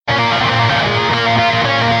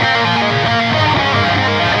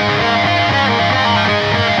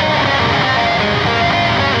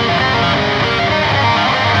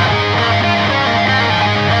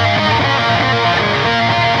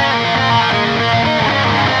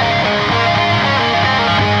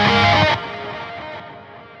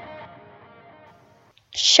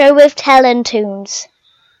show with Telling Tunes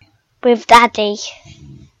with Daddy.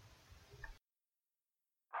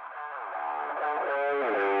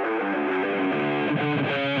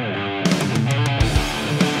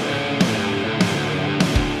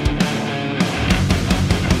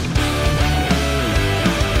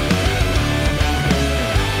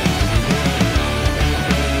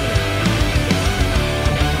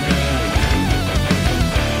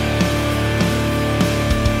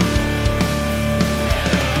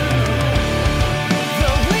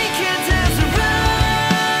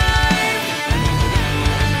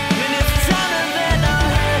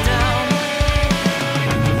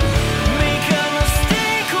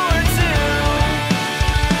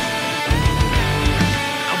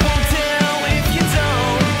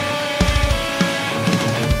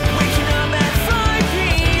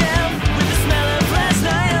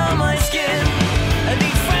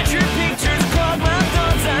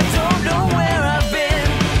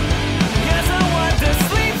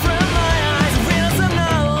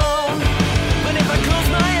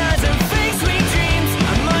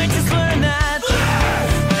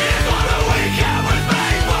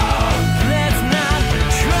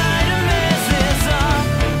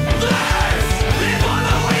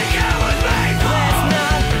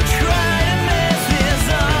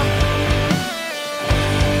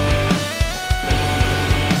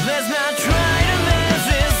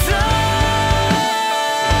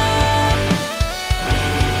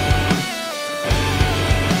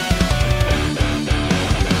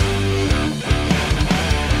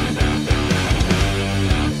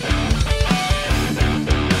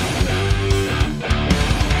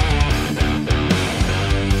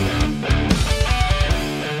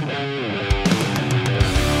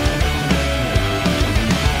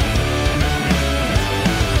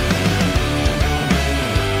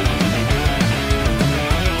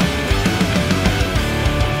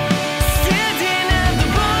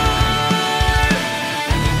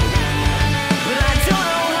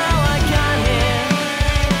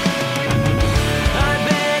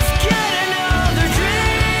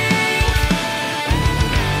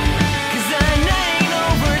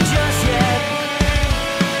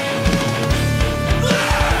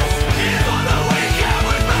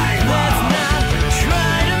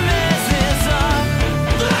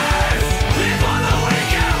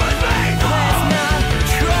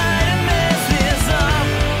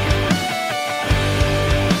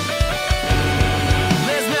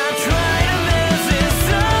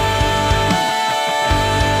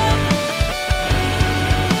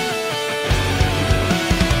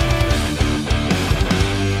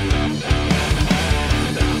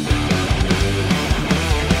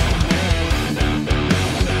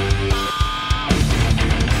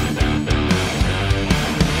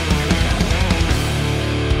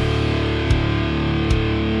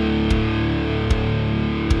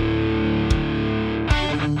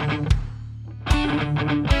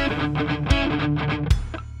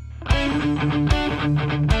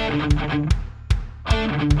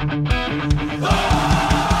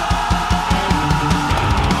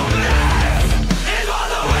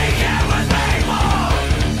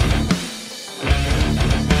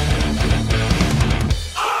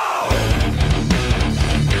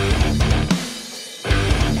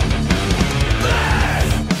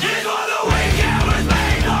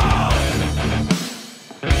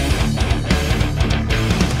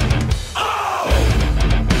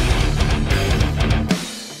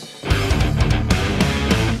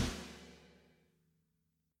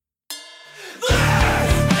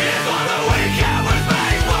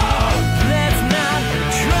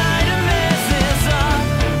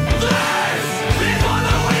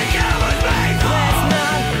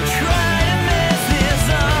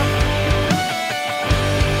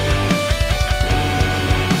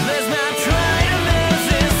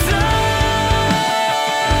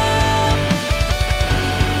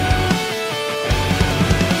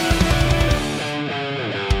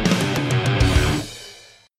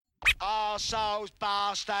 Arseholes,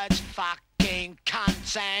 bastards, fucking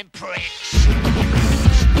cunts and pricks.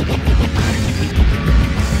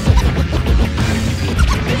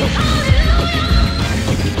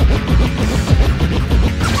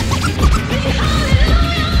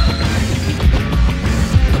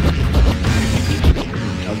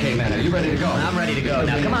 Okay, man, are you ready to go? I'm ready to go.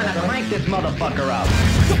 Now, come on, now crank this motherfucker up.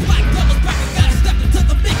 The Black Devil's back and gotta step into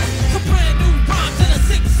the mix. Some brand new rhymes in a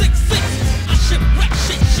 666. I shipwreck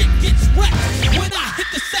shit gets wrecked. When I hit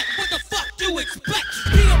the set, what the fuck you expect?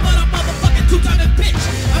 Peanut butter motherfucking 2 times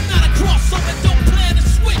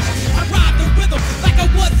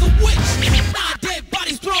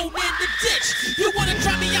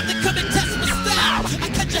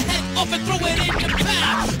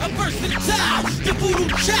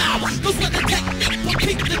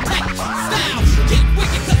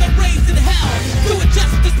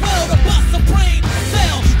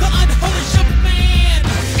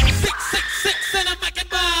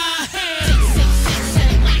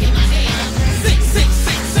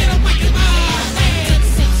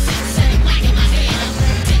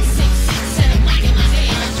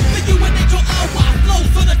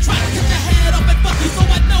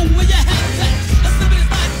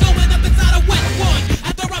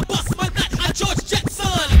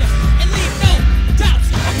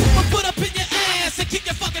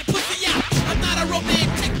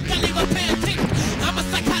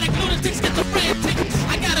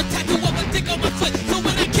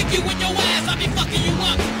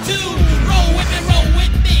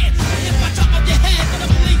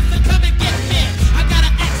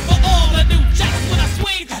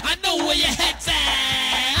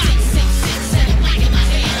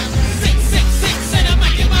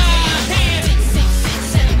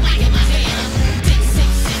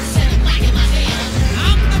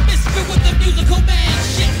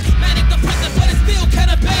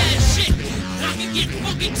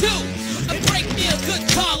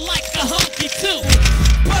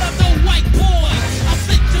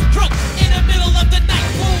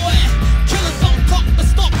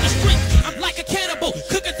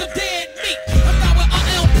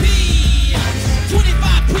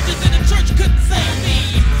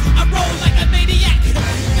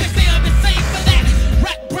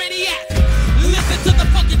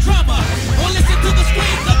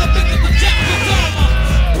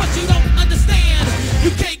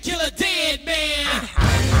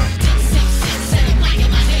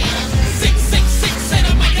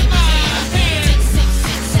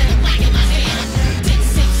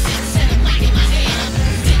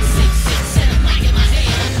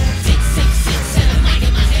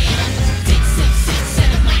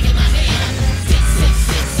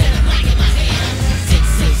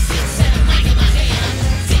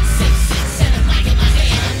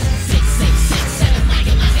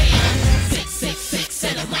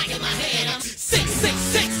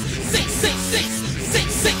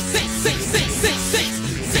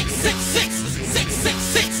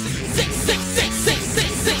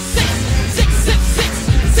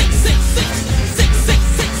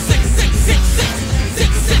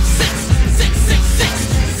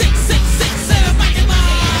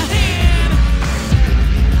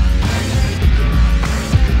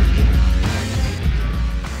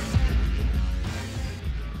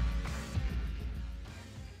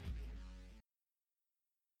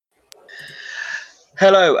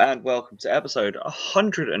Hello and welcome to episode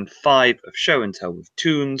 105 of Show and Tell with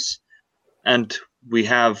Tunes. And we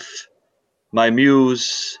have my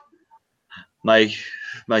muse, my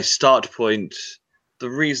start point, the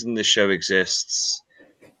reason this show exists,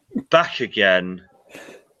 back again,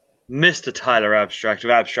 Mr. Tyler Abstract of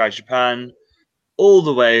Abstract Japan, all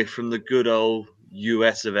the way from the good old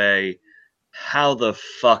US of A. How the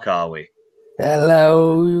fuck are we?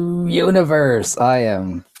 Hello, universe. I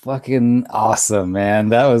am fucking awesome, man.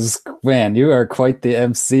 Man, you are quite the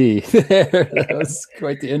MC there. That was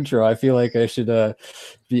quite the intro. I feel like I should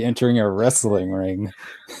be entering a wrestling ring.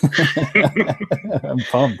 I'm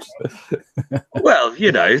pumped. Well,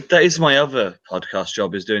 you know, that is my other podcast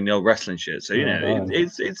job, is doing the old wrestling shit. So, you know,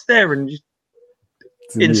 it's there and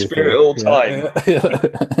in spirit all time.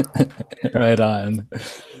 Yeah. Right on.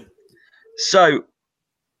 So,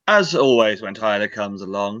 as always, when Tyler comes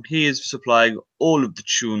along, he is supplying all of the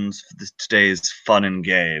tunes for today's fun and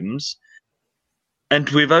games. And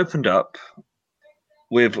we've opened up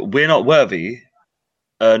with We're Not Worthy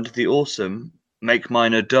and the awesome Make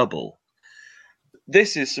Mine a Double.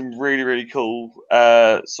 This is some really, really cool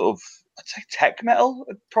sort of, I'd say tech metal.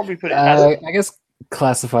 I'd probably put it as... I guess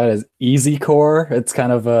classified as easy core. It's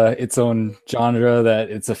kind of its own genre that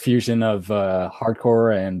it's a fusion of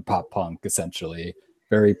hardcore and pop punk, essentially.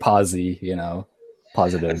 Very posy, you know,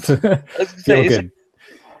 positive. It's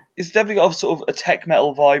definitely got sort of a tech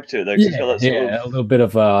metal vibe to it, though. Yeah, a little bit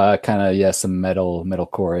of kind of some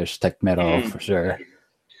metalcore-ish tech metal for sure.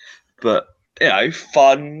 But you know,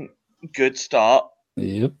 fun, good start.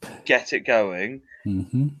 Yep. Get it going.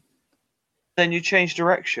 Mm-hmm. Then you change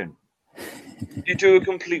direction. You do a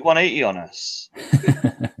complete 180 on us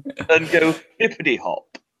and go hippity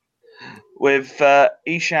hop with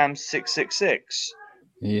Esham 666.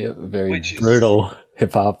 Yeah, very brutal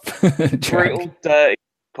hip hop. Brutal, dirty hip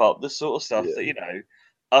hop, the sort of stuff that, you know,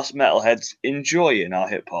 us metalheads enjoy in our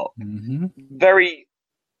hip hop. Mm-hmm. Very,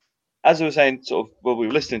 as I was saying, sort of while we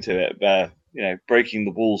were listening to it, you know, breaking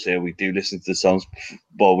the walls here, we do listen to the songs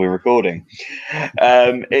while we're recording.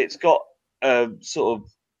 It's got a sort of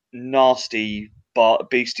nasty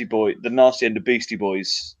Beastie Boy, the nasty end of Beastie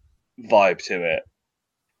Boys vibe to it,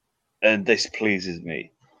 and this pleases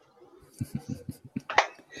me.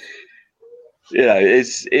 You know,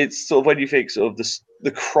 it's sort of when you think sort of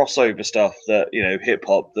the crossover stuff that, you know, hip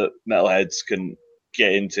hop that metalheads can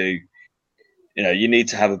get into. You know, you need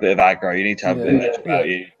to have a bit of aggro. You need to have a bit of edge about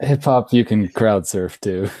you. Hip hop, you can crowd surf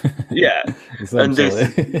too. Yeah, and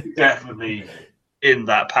this is definitely in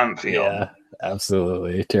that pantheon. Yeah,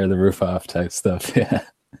 absolutely. Tear the roof off type stuff. Yeah.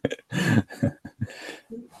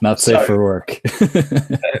 Not safe for work.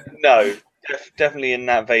 No, definitely in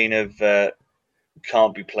that vein of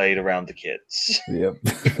can't be played around the kids. Yep.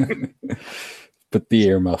 Put the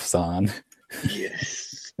earmuffs on.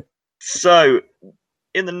 Yes. So,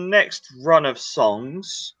 in the next run of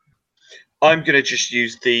songs, I'm going to just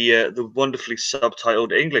use the wonderfully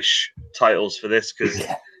subtitled English titles for this because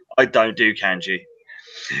I don't do kanji.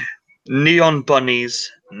 Neon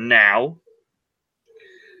Bunnies Now,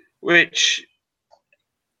 which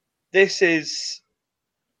this is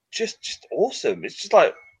just awesome. It's just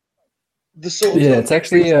like the sort of it's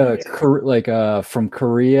actually from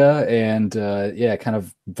Korea and kind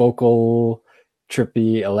of vocal,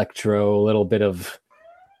 trippy, electro, a little bit of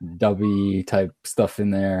dubby type stuff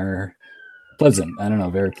in there. Pleasant. I don't know,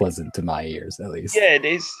 very pleasant to my ears at least. Yeah, it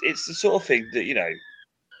is. It's the sort of thing that, you know,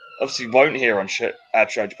 obviously won't hear on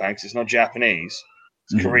Abstract Japan because it's not Japanese,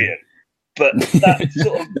 it's Korean. But that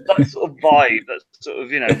sort of vibe, that sort of,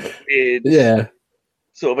 you know, weird,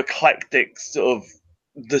 sort of eclectic, sort of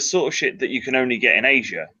the sort of shit that you can only get in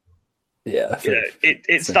Asia. Yeah, you know,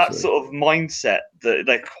 it's that sort of mindset that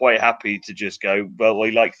they're quite happy to just go, well,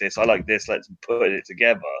 we like this, I like this, let's put it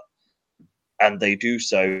together. And they do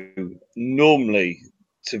so normally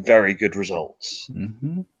to very good results.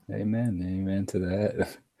 Mm-hmm. Amen to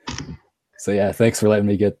that. So yeah, thanks for letting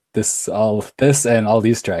me get this and all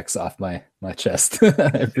these tracks off my chest. I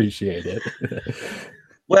appreciate it.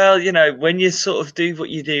 Well, you know, when you sort of do what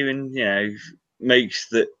you do and, you know, makes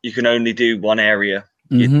that you can only do one area,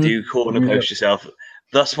 you do corner post yourself.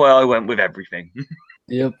 That's why I went with everything.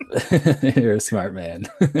 Yep. You're a smart man.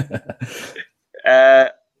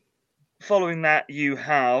 Following that, you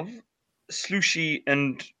have Slushy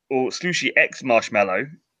X Marshmallow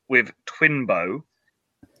with Twinbo.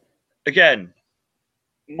 Again,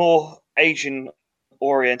 more Asian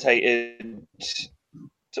orientated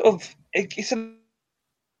sort of. It's another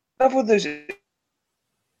one of those.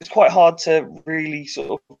 It's quite hard to really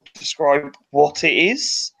sort of describe what it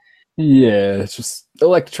is. Yeah, it's just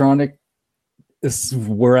electronic this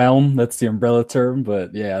realm. That's the umbrella term,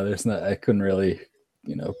 but yeah, there's not. I couldn't really,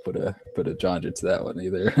 put a genre to that one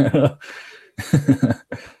either.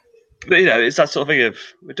 But it's that sort of thing of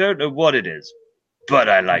we don't know what it is, but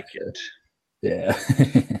I like it. Yeah.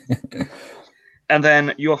 And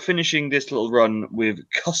then you're finishing this little run with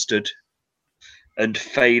Custard and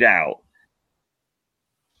Fade Out.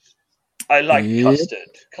 I like Yep. custard.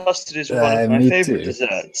 Custard is one of my me favorite too.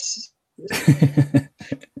 desserts.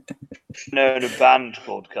 Known a band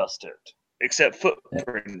called Custard, except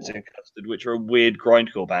Footprints in Custard, which are a weird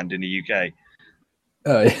grindcore band in the UK.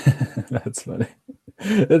 Oh yeah, that's funny.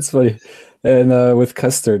 That's funny. And with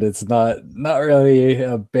Custard, it's not really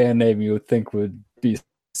a band name you would think would be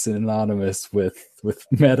synonymous with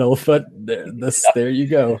metal, but there you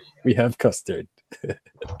go. We have Custard.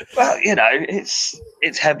 Well,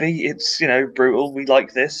 it's heavy. It's brutal. We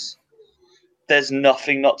like this. There's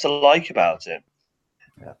nothing not to like about it.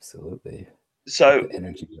 Absolutely. So The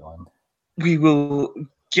energy going. we will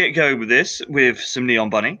get going with this with some Neon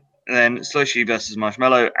Bunny, and then Slushy versus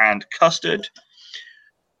Marshmallow and Custard.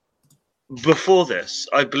 Before this,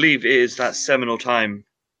 I believe it is that seminal time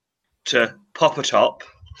to pop a top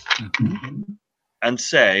and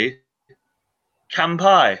say,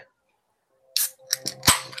 Kampai.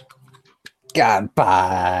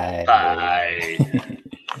 Goodbye. Bye.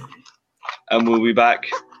 And we'll be back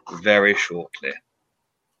very shortly.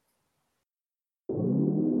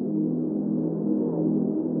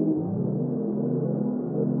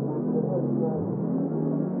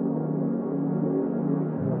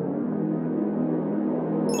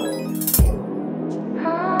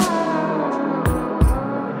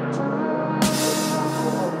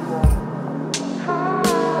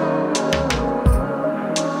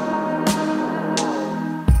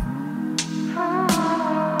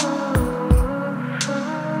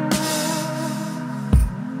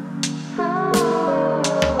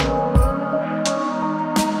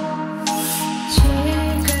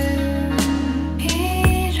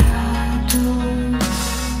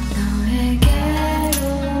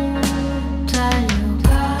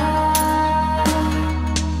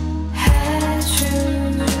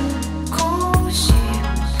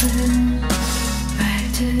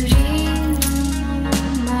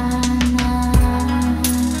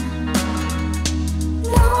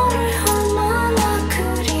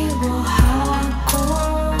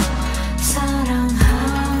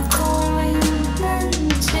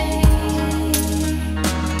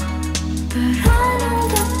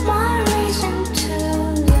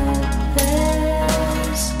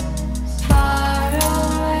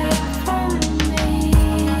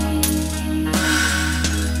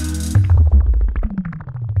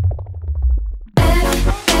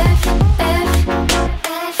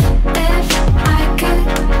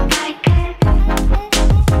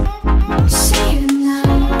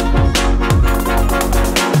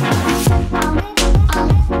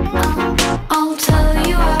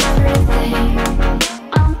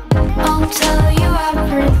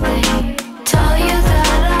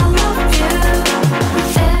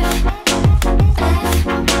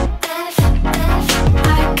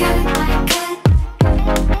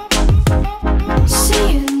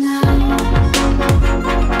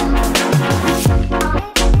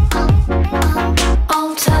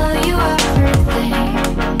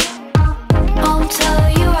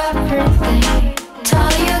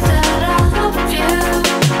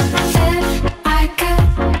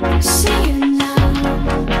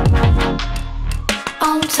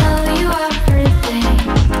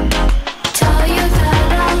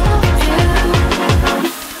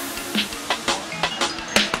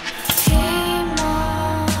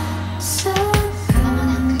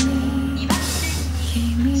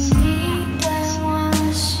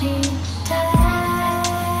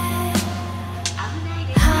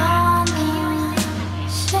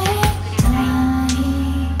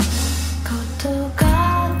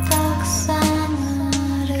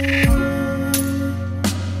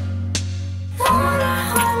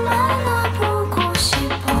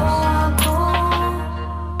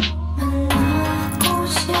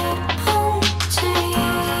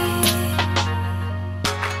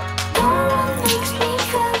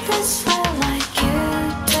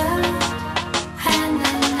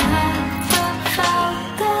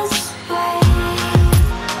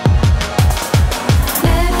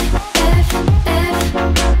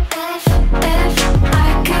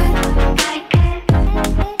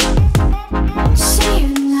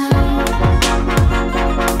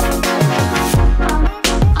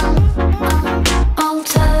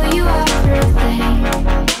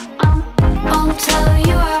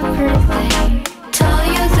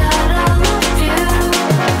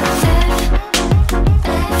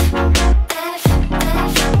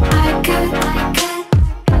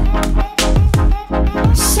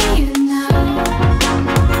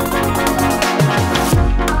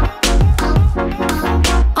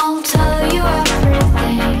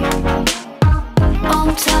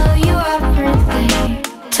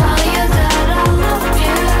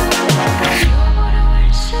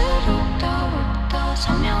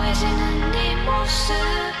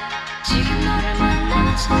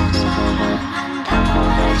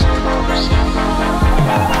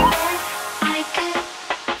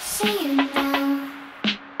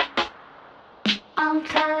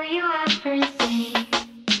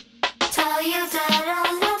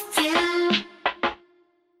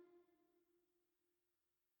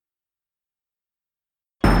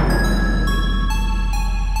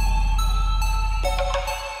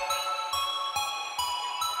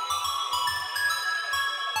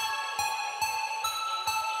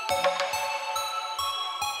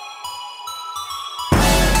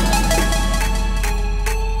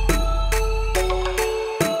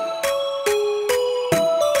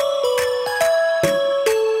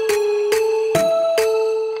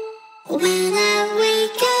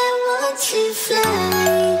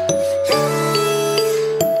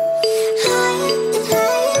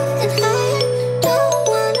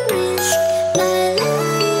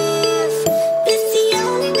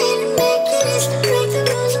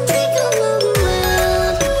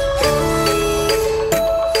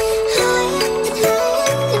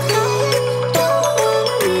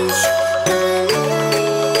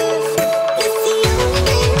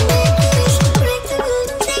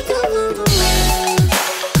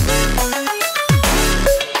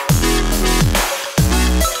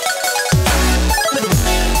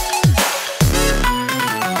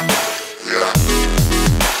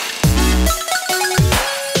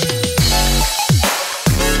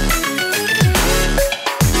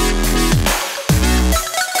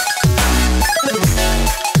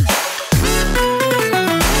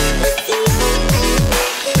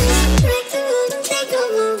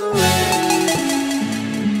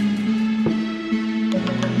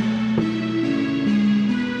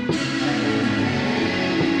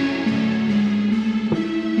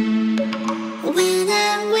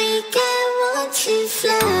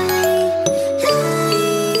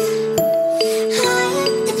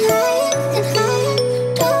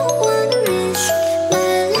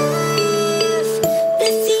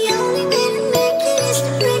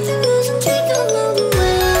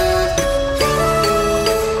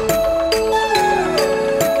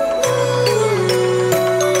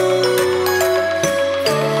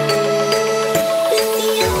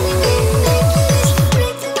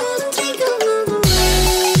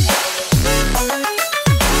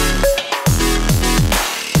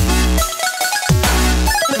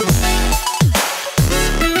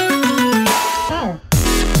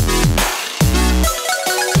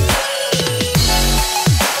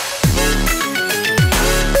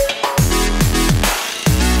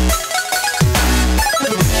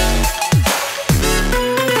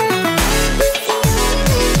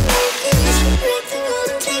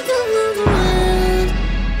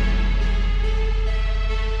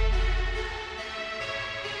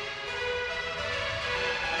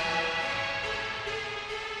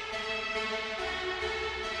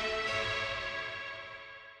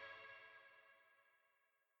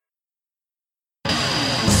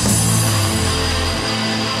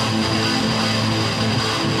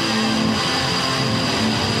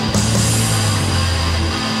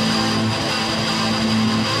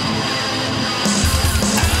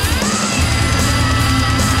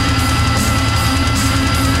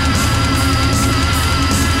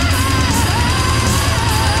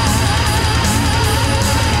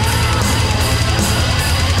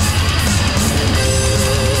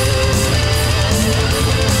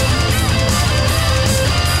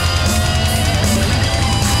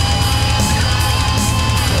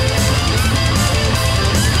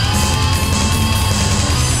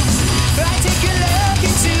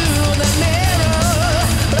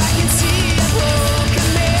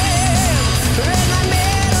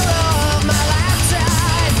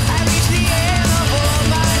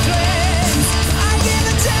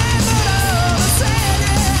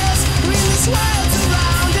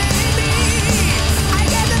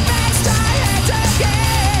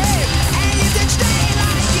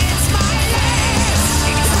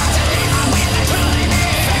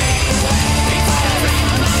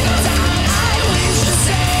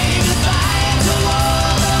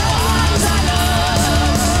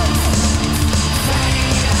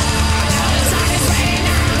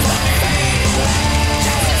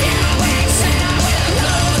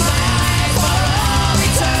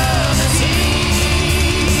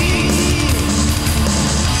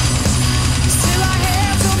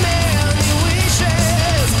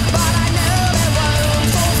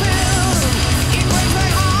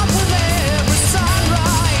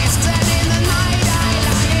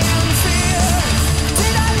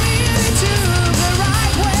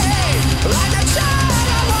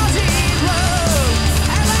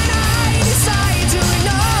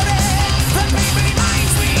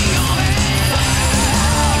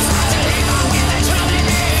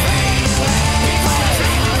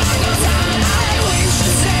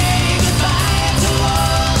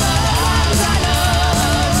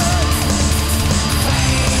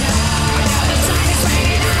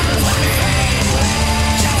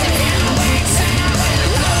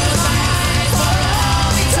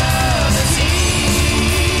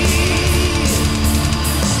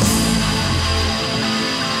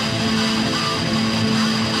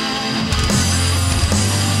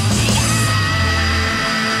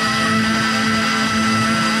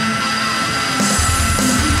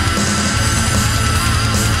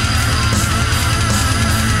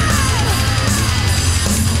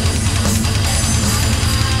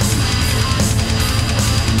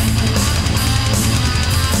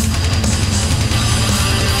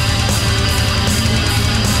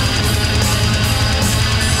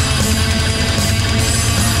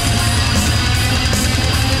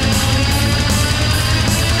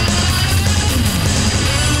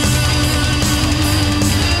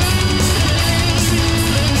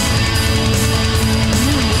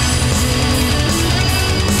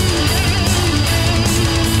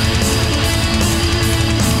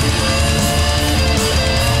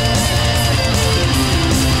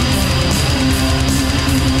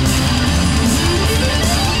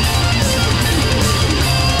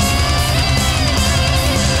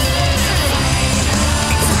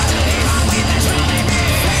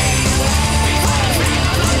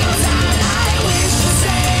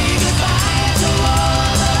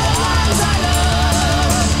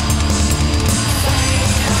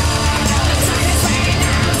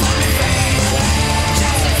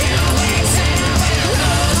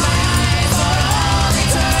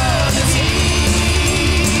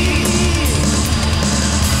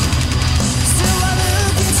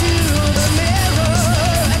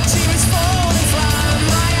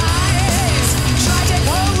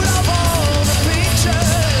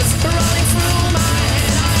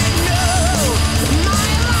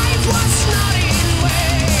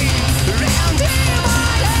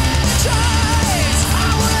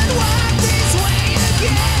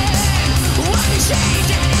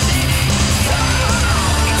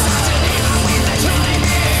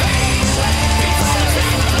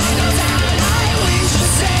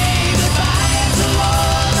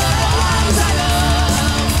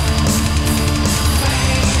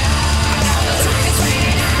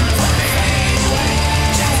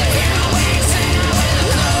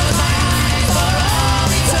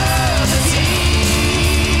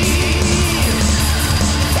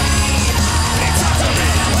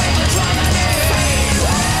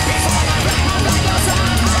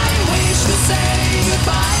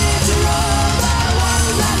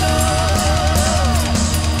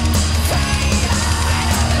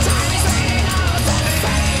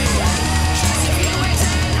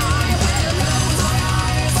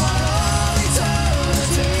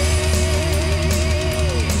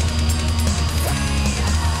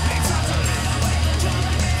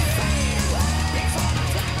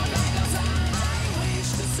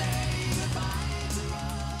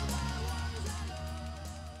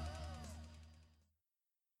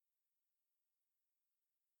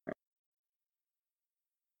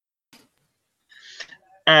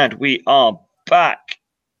 And we are back.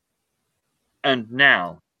 And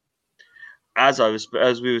now, as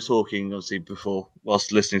we were talking, obviously before,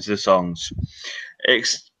 whilst listening to the songs,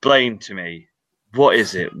 explain to me, what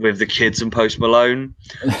is it with the kids and Post Malone?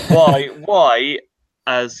 Why,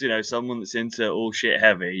 as you know, someone that's into all shit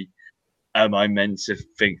heavy, am I meant to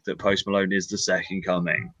think that Post Malone is the second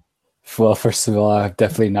coming? Well, first of all, I'm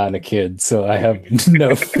definitely not a kid, so I have no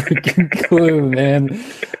freaking clue, man.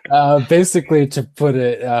 Basically, to put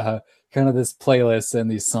it, kind of this playlist and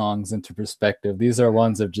these songs into perspective, these are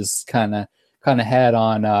ones I've just kind of had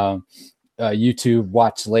on YouTube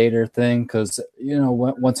watch later thing, because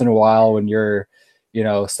once in a while when you're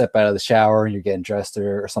step out of the shower and you're getting dressed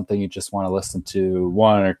or something, you just want to listen to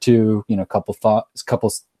one or two, couple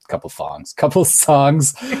songs, couple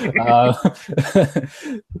songs,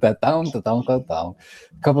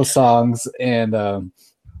 and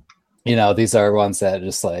these are ones that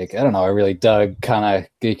just like, I don't know, I really dug.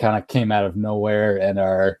 They kind of came out of nowhere and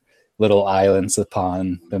are little islands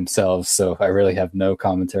upon themselves. So I really have no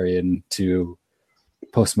commentary into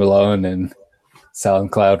Post Malone and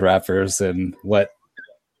SoundCloud rappers and what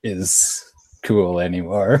is cool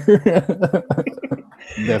anymore.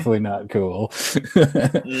 Definitely not cool.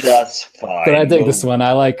 That's fine. But I think this one,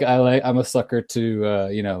 I'm a sucker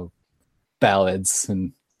to ballads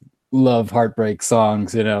and love heartbreak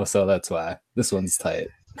songs, so that's why this one's tight.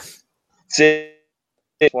 See,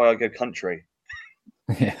 that's why I go country.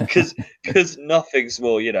 Yeah. Because nothing's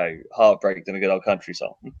more, heartbreak than a good old country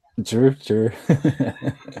song. True.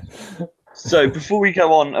 So before we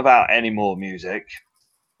go on about any more music,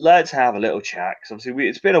 let's have a little chat. Because obviously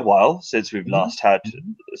it's been a while since we've last had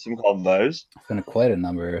some combos. It's been quite a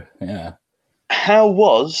number, yeah. How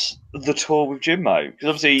was the tour with Jinmo? Because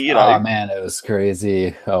obviously, Oh man, it was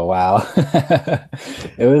crazy. Oh wow.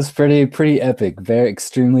 It was pretty epic. Very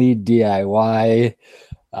extremely DIY.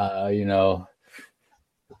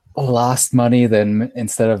 Lost money then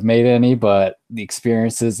instead of made any, but the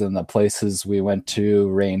experiences and the places we went to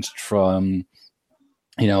ranged from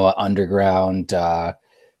an underground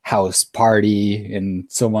house party in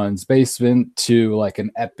someone's basement to like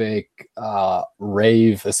an epic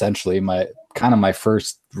rave, essentially my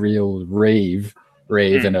first real rave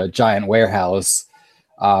in a giant warehouse,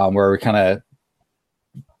 where we kind of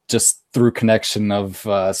just through connection of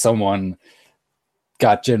someone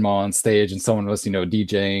got Jinmo on stage, and someone was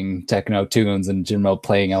DJing techno tunes and Jinmo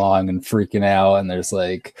playing along and freaking out, and there's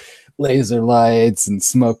like laser lights and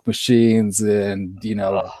smoke machines and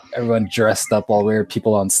everyone dressed up all weird,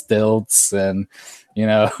 people on stilts, and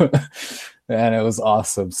and it was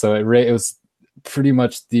awesome. So it was pretty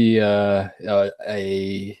much the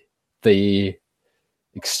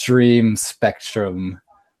extreme spectrum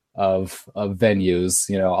of venues.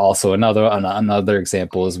 Also another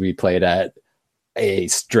example is we played at a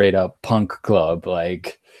straight up punk club,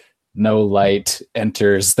 like no light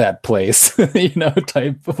enters that place,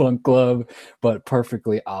 type of punk club, but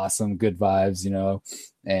perfectly awesome, good vibes,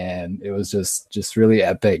 and it was just really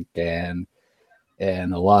epic and a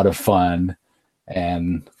lot of fun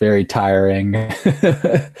and very tiring.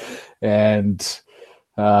 And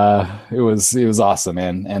it was awesome,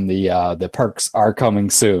 and the perks are coming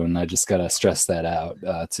soon. I just gotta stress that out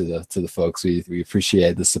to the folks. We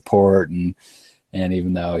appreciate the support, and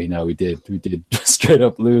even though we did straight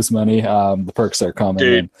up lose money, the perks are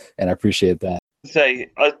coming, and I appreciate that.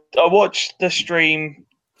 Say, I watched the stream.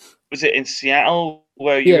 Was it in Seattle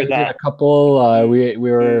where you were did at? A couple. We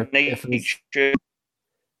were. Nature.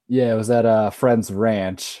 It was at a friend's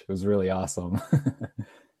ranch. It was really awesome.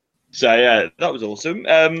 So yeah, that was awesome.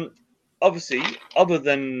 Obviously, other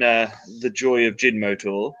than the joy of Jinmo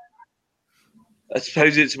tour, I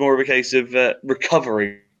suppose it's more of a case of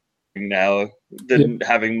recovering now than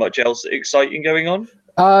having much else exciting going on.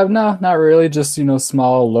 No, not really. Just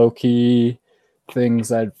small, low key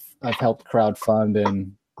things I've helped crowdfund,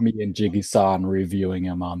 and me and Jiggy San reviewing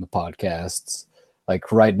them on the podcasts.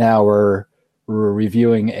 Like right now, we're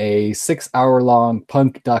reviewing a 6-hour-long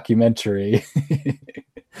punk documentary.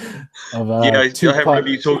 Of, I remember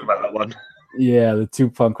you talking about that one. Yeah, the two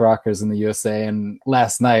punk rockers in the USA. And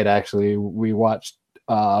last night, actually, we watched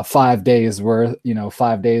 5 days worth,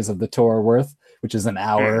 5 days of the tour worth, which is an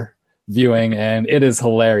hour viewing, and it is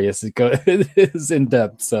hilarious. It is in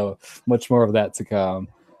depth, so much more of that to come.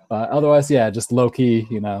 Otherwise, yeah, just low key,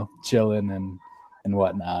 chilling and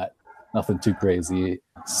whatnot. Nothing too crazy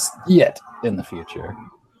yet in the future.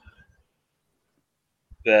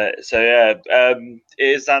 But so yeah, it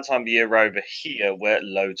is that time of year over here where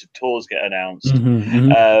loads of tours get announced.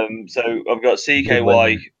 Mm-hmm. So I've got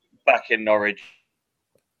CKY back in Norwich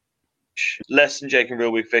Less and Jake and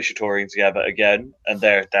Real Big Fish are touring together again, and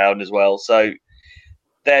they're down as well. So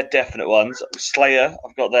they're definite ones. Slayer,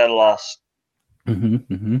 I've got their last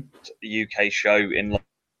UK show in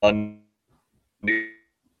London.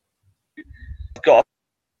 I've got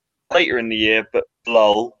later in the year, but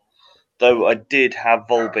lull. Though I did have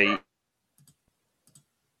Volbeat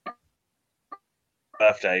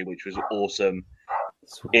birthday, which was awesome,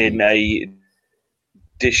 in a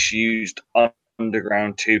disused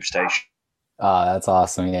underground tube station. Oh, that's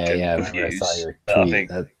awesome. Yeah. I saw your tweet. I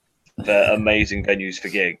think they're amazing venues for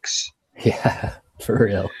gigs. Yeah, for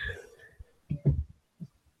real.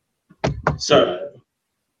 So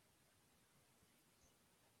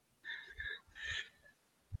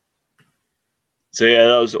yeah,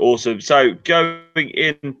 that was awesome. So going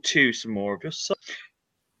into some more of your stuff.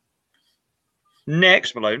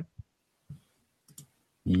 Next, Malone.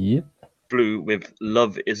 Yep. Blue with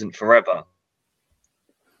Love Isn't Forever.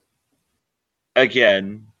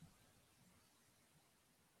 Again,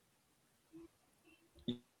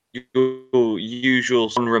 your usual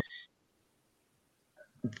genre.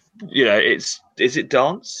 Is it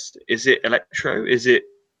dance? Is it electro? Is it,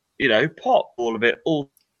 pop? All of it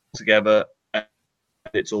all together, and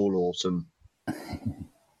it's all awesome.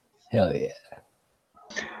 Hell yeah.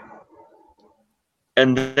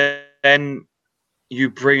 And then you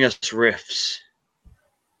bring us riffs,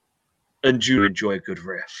 and you enjoy a good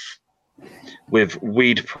riff with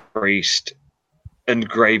Weed Priest and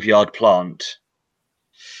Graveyard Plant.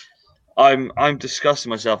 I'm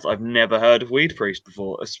disgusting myself that I've never heard of Weed Priest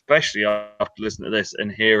before, especially after listening to this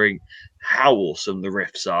and hearing how awesome the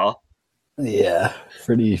riffs are. Yeah,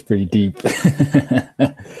 pretty deep.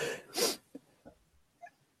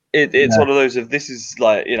 It's one of those of this is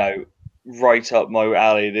like, right up my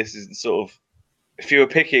alley. This is the sort of, if you were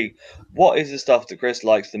picking what is the stuff that Chris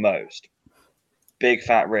likes the most, big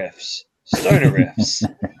fat riffs, stoner riffs,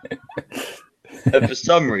 and for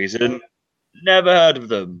some reason never heard of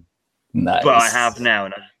them. Nice. But I have now,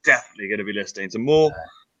 and I'm definitely going to be listening to more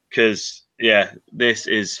because this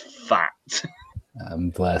is fat. I'm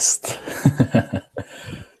blessed.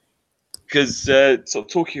 Because sort of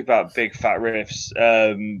talking about big fat riffs,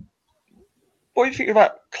 what do you think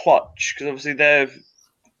about Clutch? Because obviously they're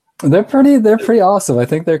pretty awesome. I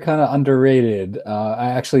think they're kind of underrated.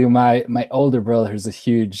 My older brother is a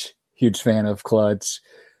huge fan of Clutch.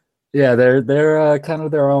 Yeah, they're kind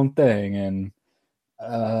of their own thing, and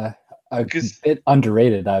a bit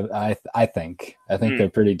underrated. I think they're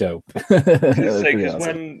pretty dope. Because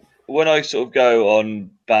when I sort of go on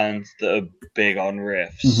bands that are big on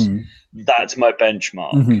riffs, that's my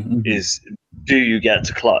benchmark. Is do you get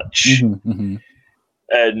to Clutch?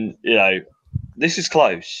 And this is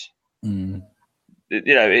close.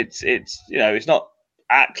 It's not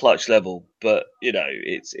at Clutch level, but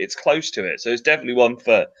it's close to it. So it's definitely one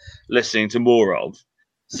for listening to more of.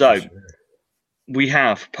 So we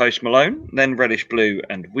have Post Malone, then Reddish Blue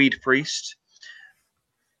and Weed Priest,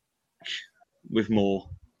 with more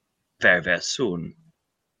very, very soon.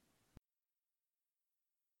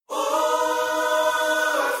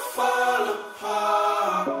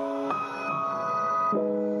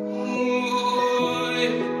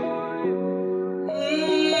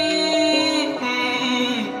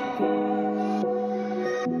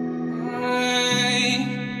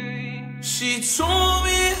 She told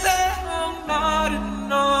me that I'm not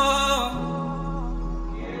enough,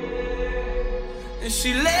 and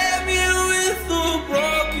she left me with a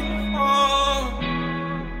broken heart.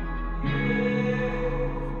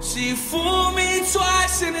 She fooled me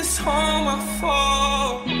twice and it's all my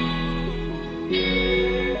fault.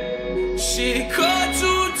 She cut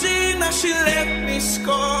too deep, now she left me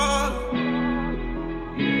scarred.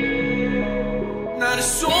 Now there's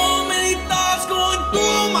so many thoughts going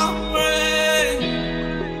through my brain,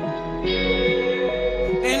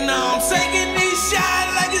 and now I'm taking these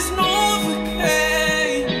shots like it's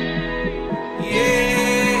Novocaine.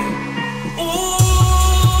 Yeah.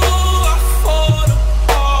 Ooh, I fall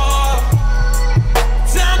apart,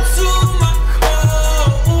 down to my core.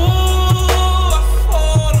 Ooh, I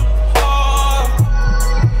fall apart,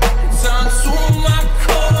 down to my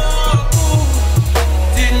core. Ooh,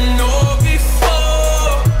 didn't know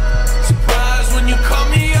before.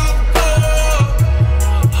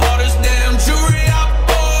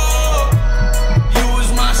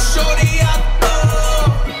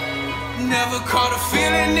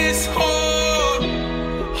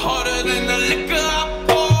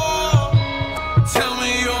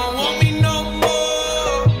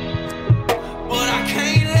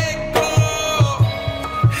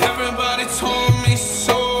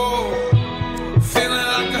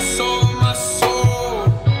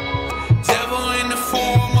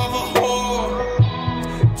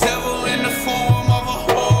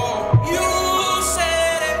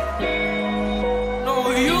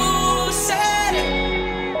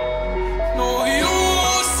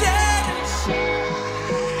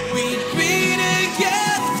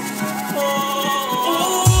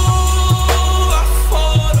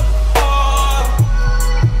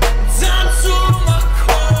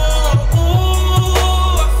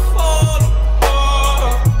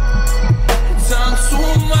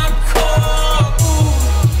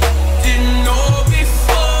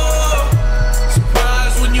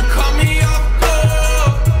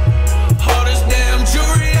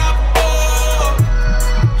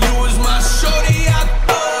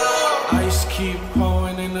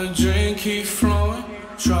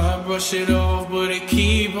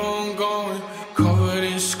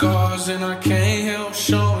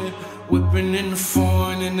 Whipping in the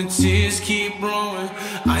foreign and the tears keep blowing.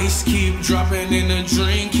 Ice keep dropping and the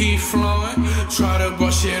drink keep flowing. Try to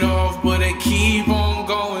brush it off, but it keep on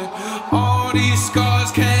going. All these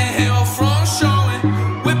scars can't help from showing.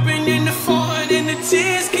 Whipping in the foreign and the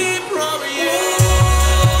tears keep rolling. Yeah.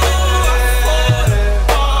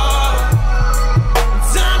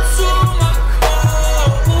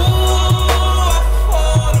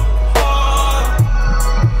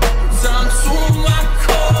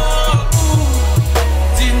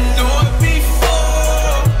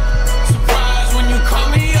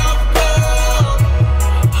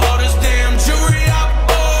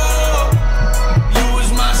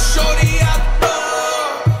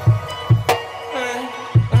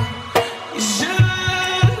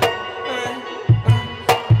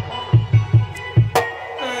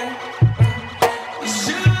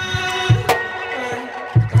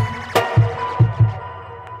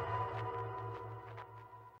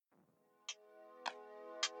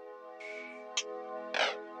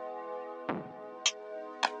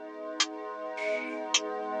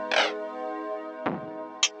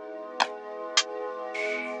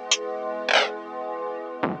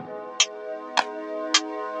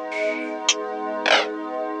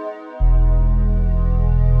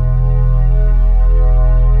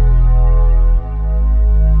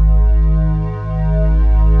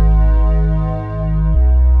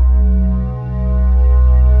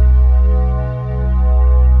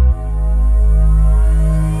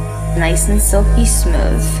 Nice and silky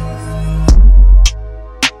smooth.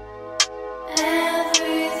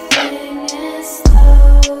 Everything is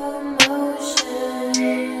slow motion.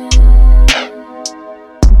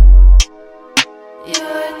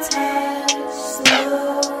 Your touch,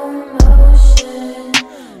 slow motion.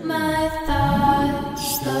 My thoughts,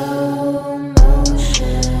 slow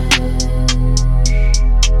motion.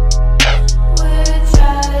 We're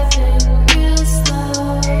driving real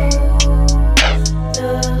slow. The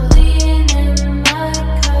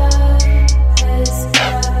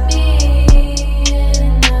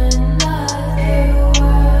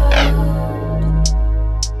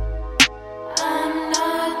I'm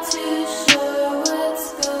not too sure what's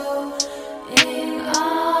going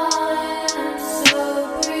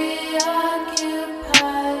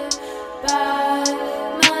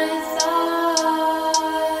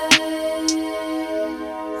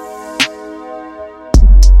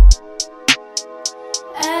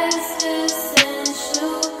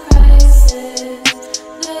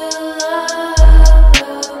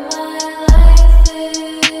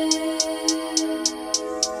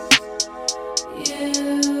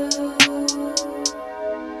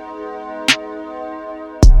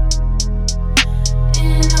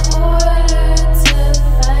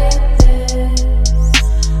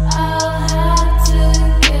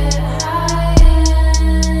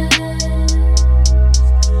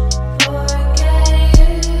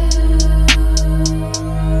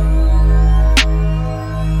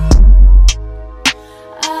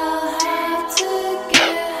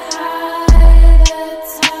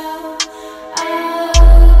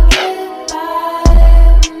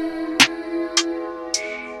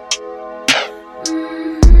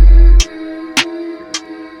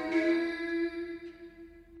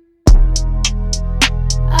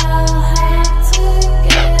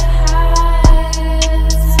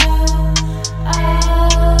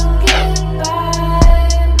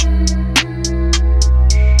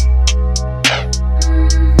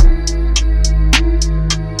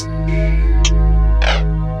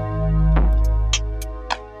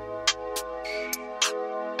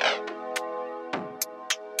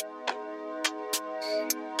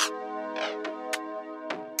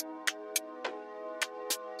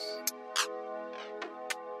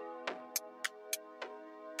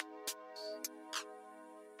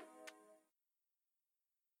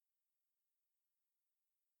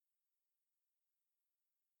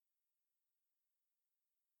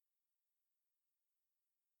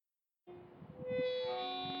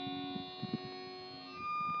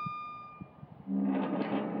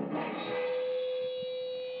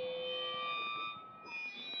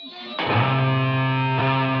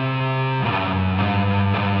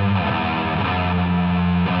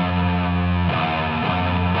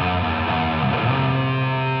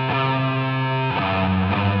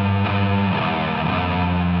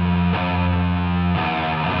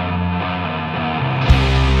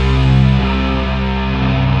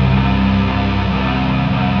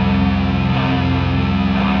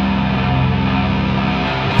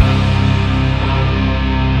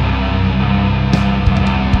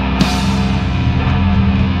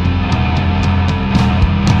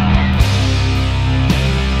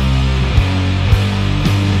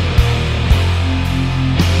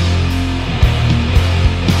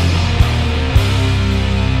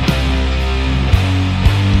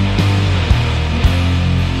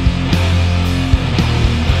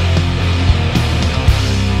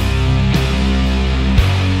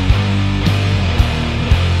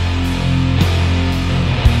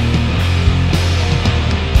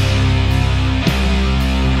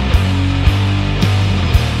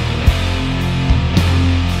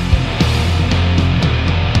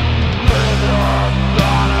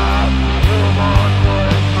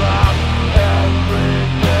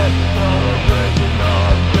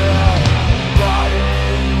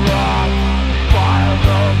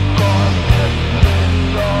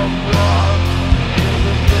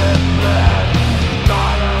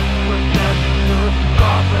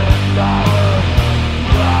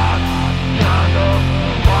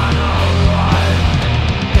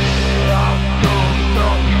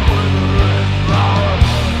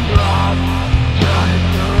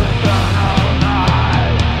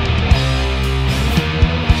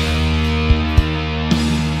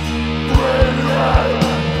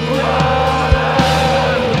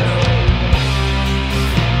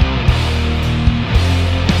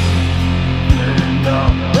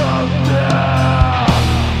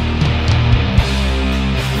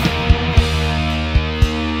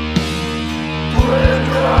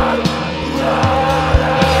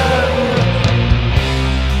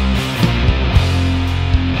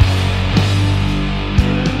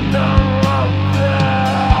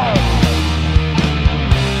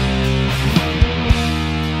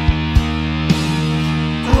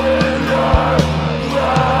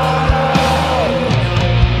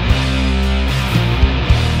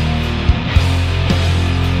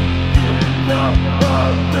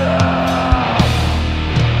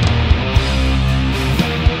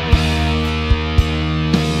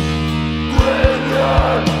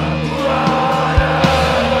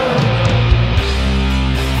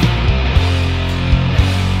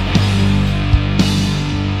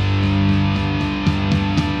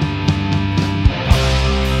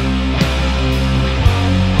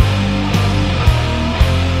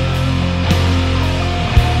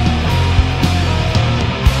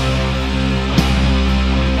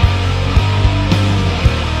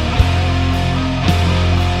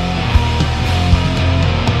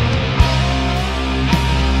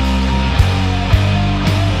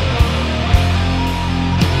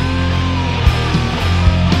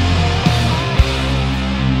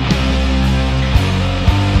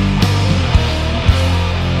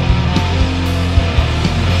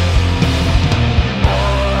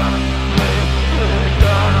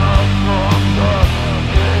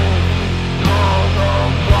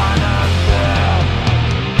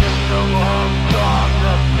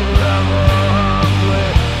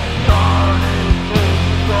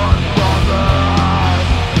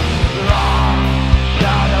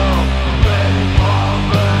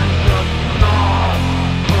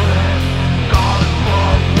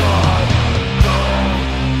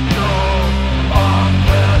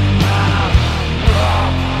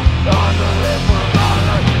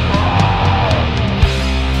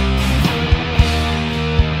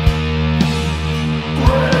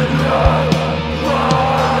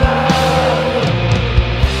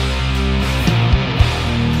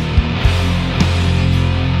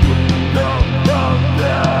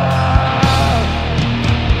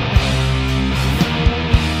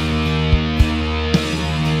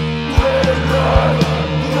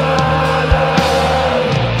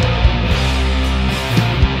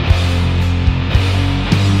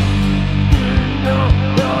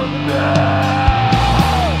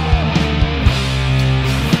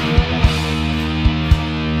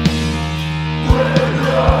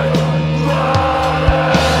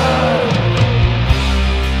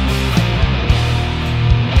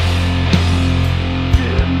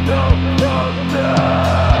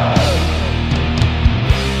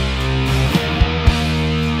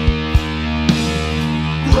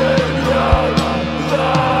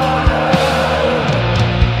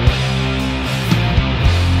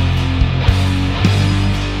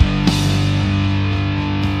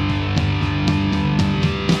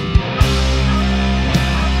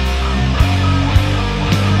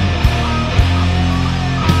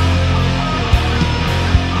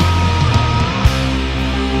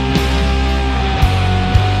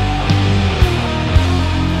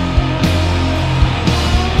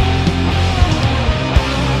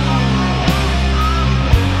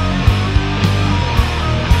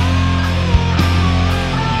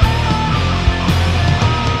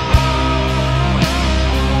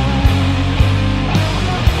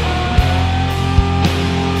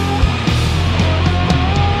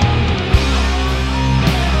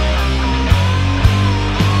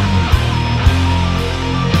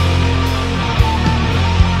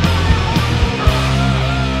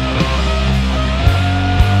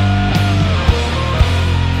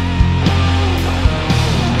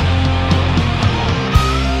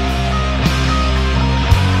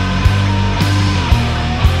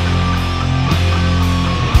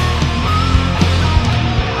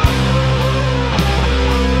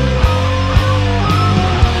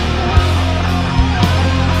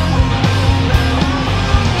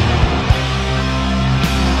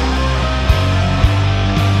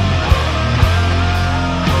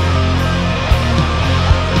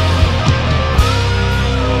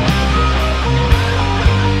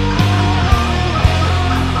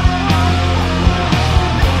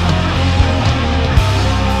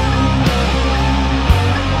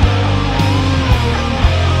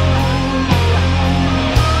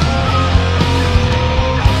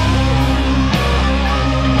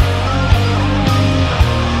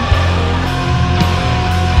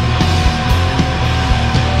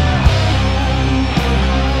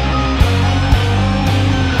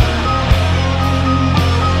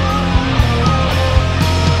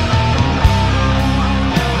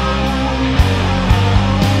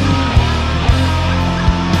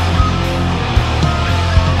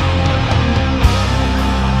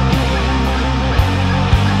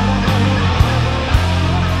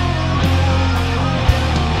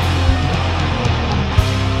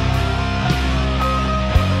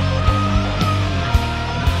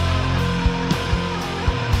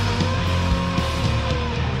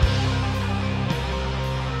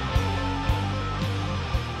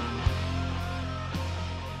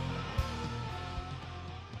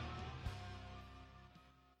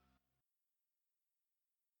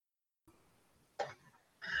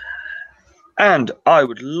And I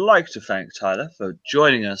would like to thank Tyler for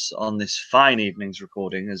joining us on this fine evening's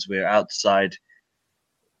recording as we're outside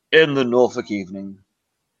in the Norfolk evening,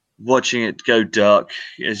 watching it go dark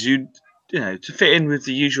as you know, to fit in with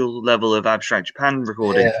the usual level of Abstract Japan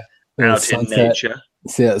recording out in nature.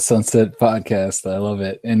 Yeah, Sunset Podcast. I love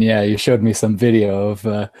it. And yeah, you showed me some video of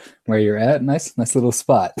where you're at. Nice little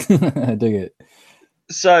spot. I dig it.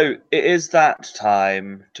 So it is that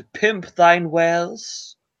time to pimp thine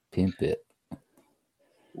wares. Pimp it.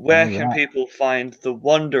 Where can people find the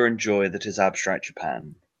wonder and joy that is Abstract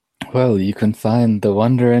Japan? Well, you can find the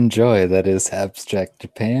wonder and joy that is Abstract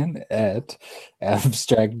Japan at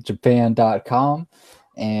abstractjapan.com.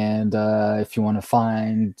 And if you want to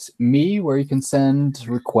find me, where you can send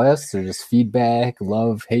requests or just feedback,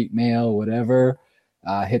 love, hate mail, whatever,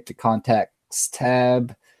 hit the contacts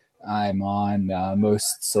tab. I'm on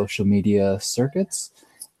most social media circuits,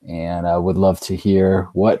 and I would love to hear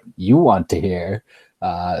what you want to hear.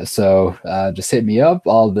 So just hit me up.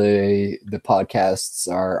 All the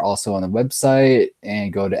podcasts are also on the website,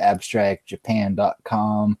 and go to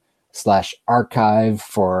abstractjapan.com/archive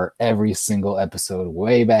for every single episode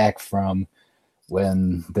way back from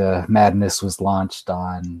when the madness was launched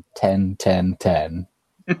on 10/10/10.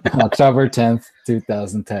 October 10th,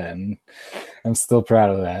 2010. I'm still proud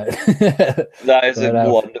of that. That is a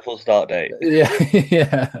wonderful start date.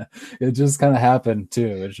 Yeah. It just kind of happened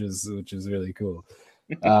too, which is really cool.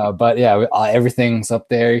 But yeah, everything's up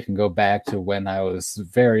there. You can go back to when I was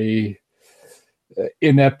very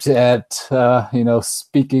inept at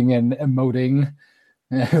speaking and emoting.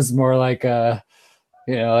 It was more like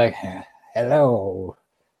like, hello,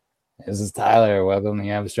 this is Tyler, welcome to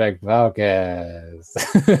the Abstract Podcast.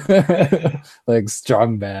 Like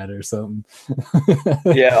Strong Bad or something.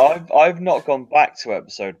 Yeah, I've not gone back to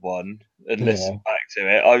episode 1 and listened back to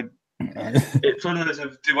it. It's one of those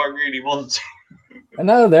of, do I really want to?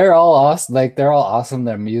 No, they're all awesome. Like, they're all awesome.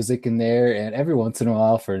 Their music in there, and every once in a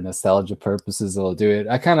while, for nostalgia purposes, they'll do it.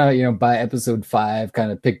 I kind of, by episode 5, kind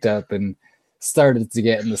of picked up and started to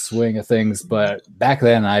get in the swing of things. But back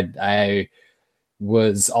then, I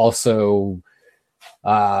was also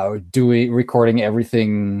recording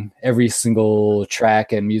everything, every single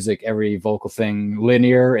track and music, every vocal thing,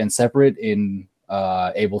 linear and separate in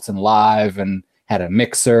Ableton Live, and had a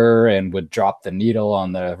mixer and would drop the needle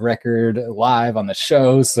on the record live on the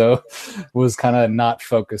show. So was kind of not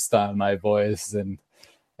focused on my voice and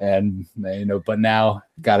but now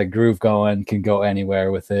got a groove going, can go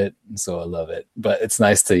anywhere with it. So I love it. But it's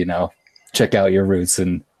nice to, check out your roots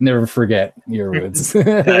and never forget your roots.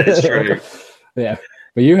 That is true. Yeah.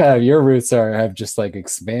 But your roots have just like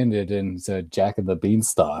expanded into Jack and the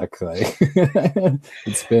Beanstalk. Like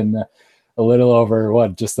it's been a little over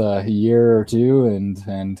just a year or two,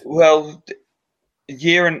 and well,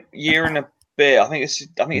 year and a bit. I think it's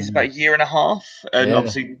about a year and a half, and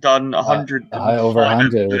obviously done 100 over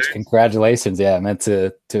 100. Which congratulations! Yeah, I meant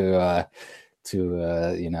to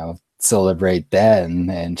celebrate that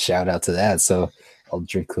and shout out to that. So I'll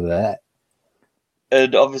drink to that.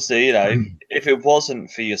 And obviously, if it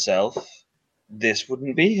wasn't for yourself, this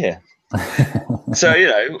wouldn't be here. So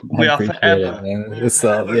we are forever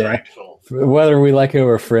grateful. Whether we like it,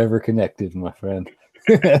 we're forever connected, my friend.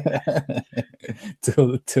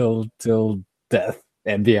 till death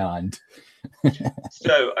and beyond.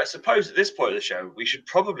 So I suppose at this point of the show, we should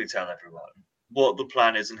probably tell everyone what the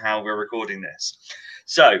plan is and how we're recording this.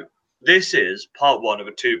 So this is part 1 of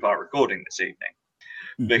a 2-part recording this evening,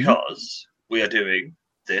 because we are doing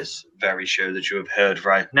this very show that you have heard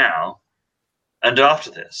right now. And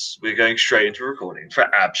after this, we're going straight into recording for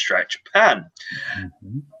Abstract Japan.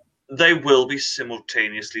 They will be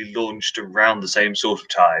simultaneously launched around the same sort of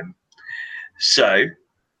time. So,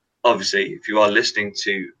 obviously, if you are listening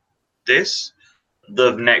to this,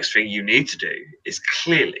 the next thing you need to do is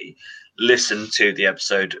clearly listen to the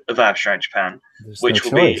episode of Abstract Japan, which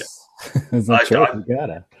will be... There's no choice. You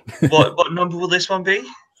gotta. What number will this one be?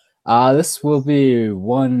 This will be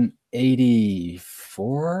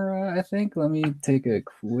 184, I think. Let me take a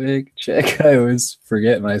quick check. I always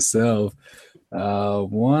forget myself.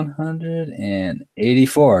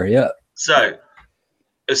 184. Yep. So,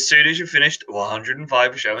 as soon as you've finished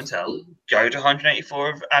 105 of Show and Tell, go to 184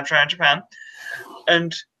 of Abstract Japan,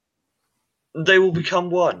 and they will become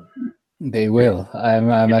one. They will.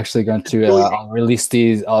 I'm actually going to. I'll release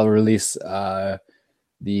these. I'll release the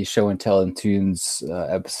Show and Tell and Tunes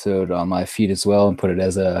episode on my feed as well, and put it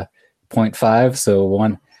as a 0.5.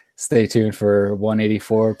 So stay tuned for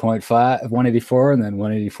 184.5, 184, and then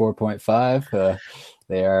 184.5.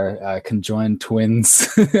 They are conjoined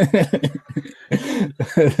twins. They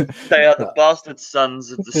are the bastard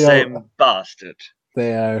sons of the Yeah. same bastard.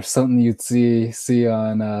 They are something you'd see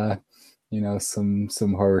on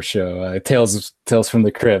some horror show. Tales from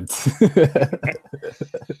the Crypt.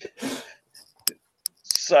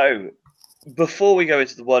 So, before we go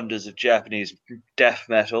into the wonders of Japanese death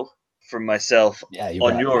metal from myself Yeah, you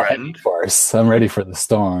on brought your the heavy end, force. I'm ready for the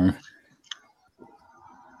storm.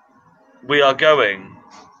 we are going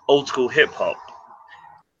old school hip hop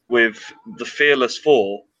with the Fearless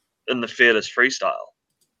Four and the Fearless Freestyle.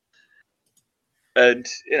 And,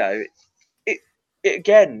 it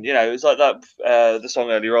again, it's like that, the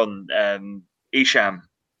song earlier on, Isham,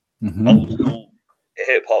 Mhm. old school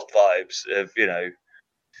hip hop vibes of,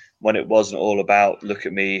 when it wasn't all about look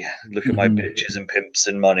at me, look at my Mhm. bitches and pimps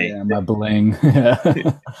and money. Yeah, my bling.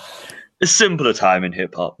 A simpler time in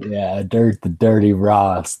hip hop. Yeah, the dirty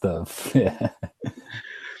raw stuff. Yeah.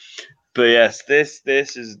 But yes, this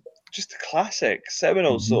is just a classic,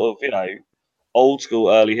 seminal Mhm. sort of, old school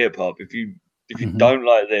early hip hop. If you Mhm. don't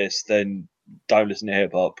like this, then don't listen to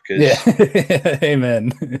hip hop because Yeah.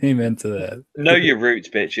 Amen. Amen to that. know your roots,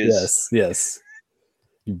 bitches. Yes.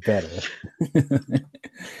 You better.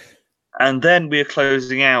 And then we are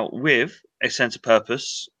closing out with A Sense of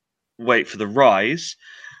Purpose, Wait for the Rise,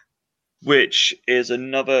 which is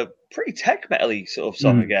another pretty tech metal-y sort of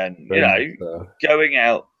song Mhm. again. Very much so. Going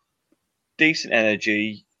out, decent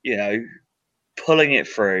energy, pulling it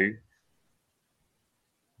through.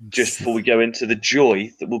 Just before we go into the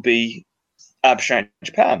joy that will be Abstract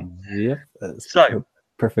Japan. Yep. That's So-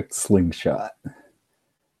 perfect slingshot.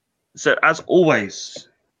 So, as always,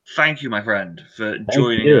 thank you, my friend, for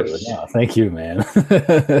joining you. us. No, thank you, man.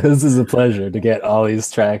 This is a pleasure to get all these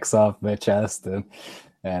tracks off my chest, and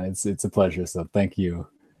it's a pleasure. So thank you.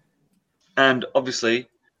 And obviously,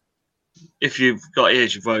 if you've got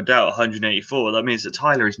ears, you've worked out 184. That means that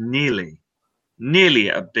Tyler is nearly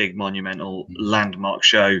at a big monumental landmark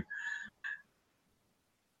show.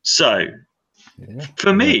 So, Yeah.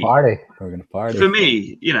 for me, We're gonna party. For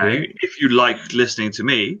me, if you like listening to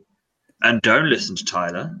me and don't listen to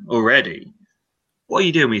Tyler already, what are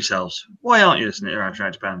you doing with yourselves? Why aren't you listening to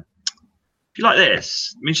Abstract Japan? If you like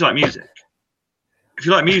this, it means you like music. If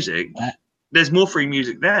you like music, there's more free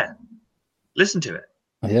music there. Listen to it.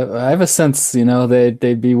 Yeah, I have a sense,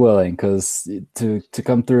 they'd be willing, because to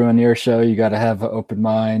come through on your show, you got to have an open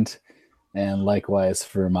mind, and likewise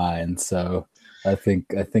for mine. So I think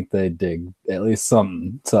they dig at least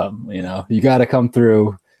something. You got to come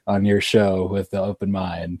through on your show with the open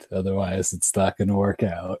mind, otherwise it's not going to work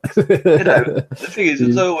out. The thing is,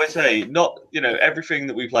 as I always say, not everything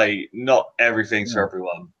that we play, not everything's for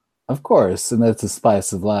everyone. Of course, and that's the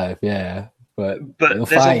spice of life, yeah. But you'll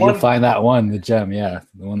there's find that one, the gem, yeah,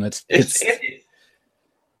 the one that's As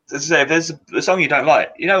I say, if there's a song you don't like,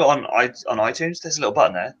 on iTunes, there's a little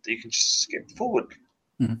button there that you can just skip forward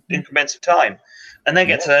increments of time, and then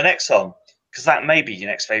get to the next song, because that may be your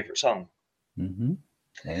next favorite song. Mm-hmm.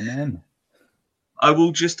 Amen. I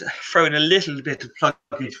will just throw in a little bit of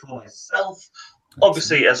pluggage for myself.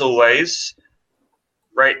 Obviously, as always,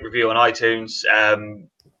 rate, review on iTunes.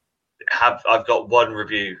 I've got one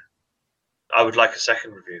review. I would like a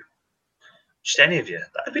second review. Just any of you.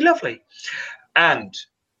 That'd be lovely. And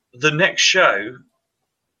the next show,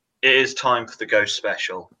 it is time for the Ghost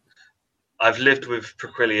special. I've lived with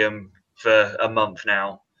Prequilium for a month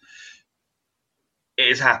now. It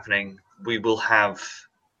is happening. We will have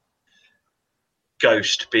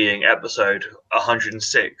Ghost being episode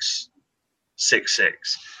 106,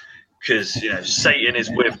 66, because Satan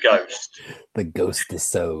is with Ghost. The Ghost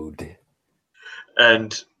episode.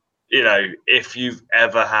 And if you've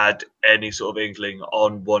ever had any sort of inkling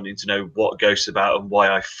on wanting to know what Ghost is about and why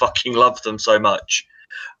I fucking love them so much,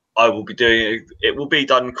 I will be doing it. It will be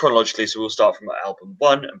done chronologically, so we'll start from album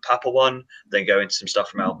 1 and Papa 1, then go into some stuff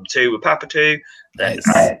from album 2 with Papa 2, then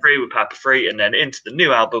album 3 with Papa 3, and then into the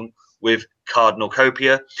new album with Cardinal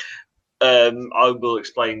Copia. I will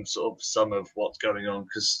explain sort of some of what's going on,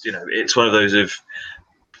 because it's one of those of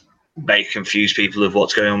may confuse people of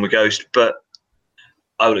what's going on with Ghost, but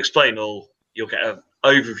I will explain all. You'll get an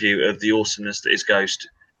overview of the awesomeness that is Ghost.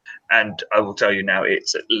 And I will tell you now,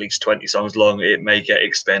 it's at least 20 songs long. It may get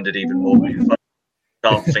expanded even more because I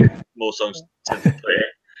can't think of more songs to play it.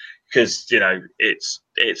 Because,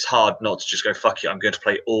 it's hard not to just go, fuck it, I'm going to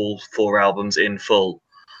play all 4 albums in full.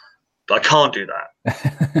 But I can't do that.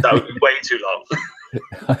 That would be way too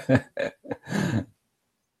long.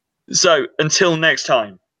 So, until next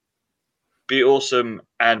time, be awesome,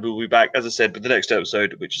 and we'll be back, as I said, with the next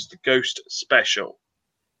episode, which is the Ghost Special.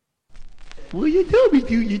 Well, you told me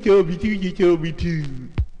to, you told me to, you told me to.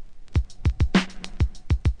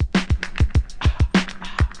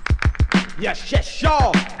 Yes, yes,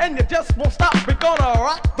 y'all, and you just won't stop. We're gonna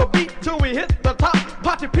rock the beat till we hit the top.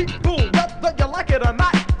 Party people, whether you like it or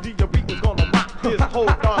not, the beat is gonna rock this whole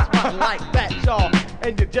dance spot like that, y'all.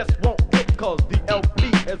 And you just won't hit, cause the LP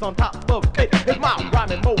is on top of it. It's my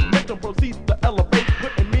rhyming momentum proceeds to elevate,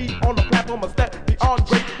 putting me on the platform a step beyond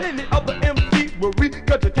great. Any other MC will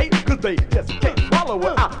regurgitate, cause they just can't swallow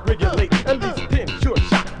what I regulate. At least 10 sure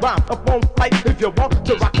shot rhymes up on flight. If you want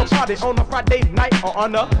to rock a party on a Friday night or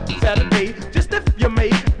on a Saturday, just if you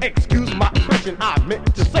may, excuse my expression, I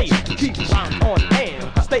meant to say, keep rhymes on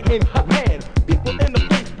hand, stay in command. People in the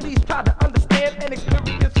place, please try to understand and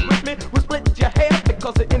experience with me. We'll split your hair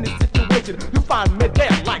because in any situation, you find me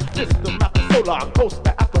there like system after solar,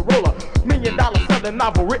 coaster after roller. $1 million selling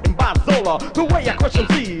novel written by Zola. The way I crush them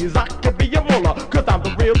C's, I could be a molar, cause I'm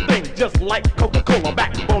the real thing, just like Coca-Cola.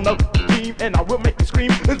 Backbone of the team, and I will make you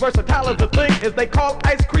scream. As versatile as the thing is they call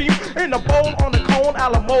ice cream. In a bowl, on a cone,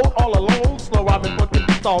 Alamo, all alone. Slow rhyming fucking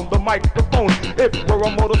beats on the microphone. If we're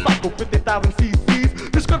a motorcycle, 50,000 cc's.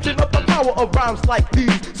 Description of the power of rhymes like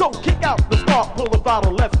these. So kick out the spark, pull the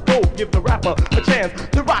throttle, let's go. Give the rapper a chance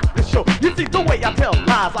to rock the show. You see, the way I tell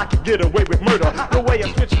lies, I can get away with murder. The way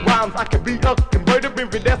I switch rhymes, I can be a converter. Bring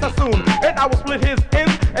dance soon, and I will split his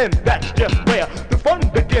ends. And that's just where the fun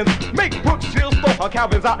begins. Make Brooks Shields for her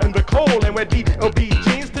Calvin's out in the cold, and wear D.O.B.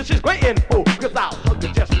 jeans till she's great and full. Cause I'll hug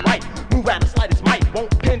her just right. Move at the slightest might.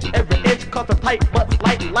 Won't pinch every inch, cause the tight but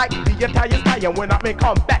slight like the Italian stallion when I'm in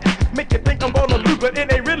combat. Make you think I'm gonna lose, but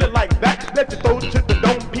it ain't really like that. Let you throw to the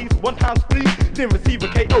dome piece 1 times 3, then receive a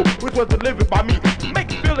KO, which was delivered by me.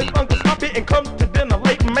 Make you feel like Uncle Sloppy and come to dinner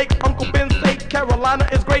late. Make Uncle Ben say Carolina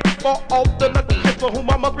is great for all the knuckleheads for whom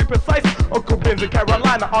I must be precise. Uncle Ben's and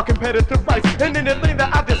Carolina are competitive rights, and anything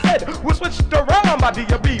that I just said was switched around by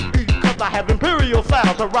D.O.B. I have imperial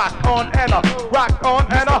sound to rock on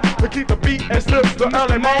and to keep the beat and slip the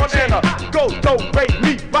early morning. Go, do, re,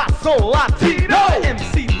 mi, fa, sol, la, ti, do.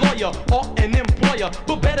 MC lawyer or an employer,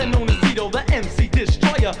 but better known as Tito, the MC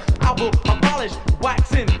destroyer. I will abolish,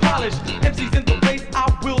 wax and polish. MCs in the place, I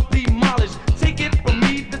will demolish. Take it from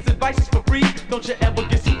me, this advice is for free. Don't you ever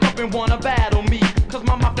get suited up and wanna battle me, cause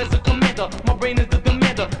my mouth is a commander, my brain is the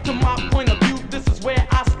demander. To my point of view, this is where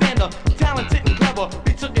I stand up. Talented and clever,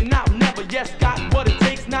 be taken out never. Yes, got what it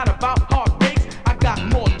takes, not about heartbreaks. I got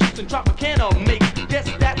more juice than Tropicana makes. Yes,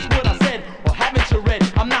 that's what I said, or haven't you read?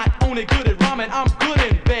 I'm not only good at rhyming, I'm good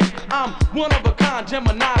in bed. I'm one of a kind,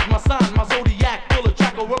 Gemini's my sign. My zodiac full of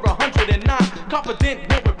track over 109. Confident,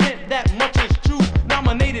 won't repent, that much is true.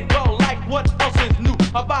 Nominated well, like what else is new?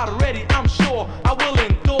 About already, I'm sure I will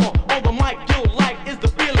endure. On the mic, you'll like is the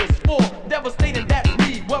fearless four. Devastating, that's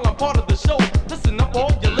me, well, I'm part of the show. Listen up,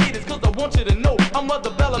 all you ladies, cause I want you to know I'm well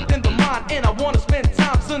developed in the mind, and I wanna spend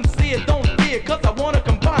time sincere, don't fear, cause I wanna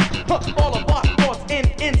combine all of our thoughts and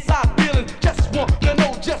inside feelings. Just want to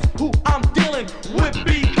know just who I'm dealing with,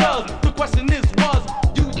 because the question is, was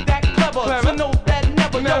you that clever to know that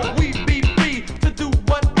never, yo, we be free to do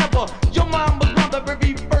whatever. Your mind was wrong the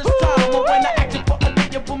very first time, but when I asked you for a day,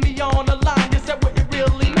 you put me on the line. You said, would it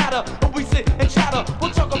really matter? But we sit and chatter,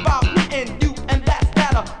 we'll talk about me and you, and that's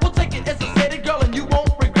data. We'll take it as I said it, girl, and you won't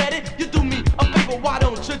regret it. You do me a favor, why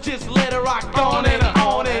don't you just let it rock on and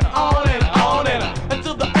on and on and on and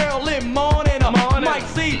until the early morning. Mike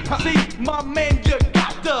C, my man, you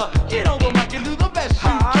got to get on the mic and do the best you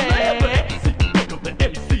can. Look of the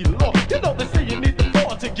MC law. You know they say you need the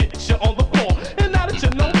floor to get you on the floor. And now that you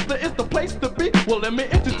know that it's the place to be, well, let me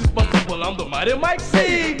introduce myself. Well, I'm the mighty Mike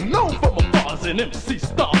C, known for my bars and MC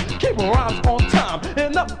star. Keep my rhymes on time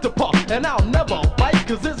and up to par, and I'll never bite,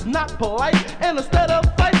 cause it's not polite. And instead of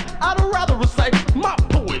fight, I'd rather recite my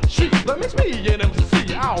poetry. That makes me an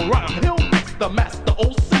MC. I'll rhyme, he'll mix the master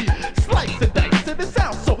OC. Slice and dice, and it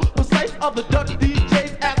sounds so precise. Other duck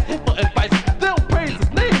DJs ask him for advice. They'll praise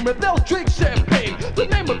his name and they'll drink champagne. The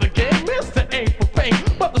name of the game is to aim for fame,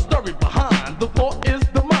 but the story behind the thought is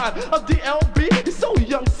the mind of DLB. He's so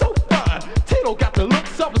young, so fine. Tito got the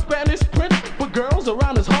looks of a Spanish prince, but girls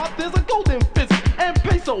around his heart there's a golden fist. And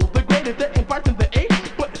Peso, the greatest, they invite him to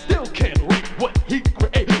eat, but still can't rate what he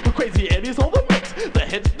create. But Crazy Eddie's on the mix, the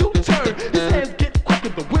heads do turn, his hands get quick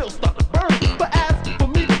and the wheels start to burn. But as for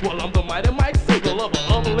me, well, I'm the mighty Mike C, the lover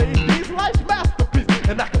of ladies, life's masterpiece,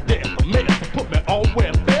 and I can dance the man to put me on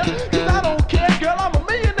welfare. Cause I don't care, girl, I'm a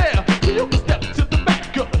millionaire. So you can step to the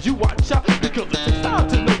back, girl, you watch out, because it takes time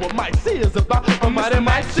to know what Mike C is about. I'm mighty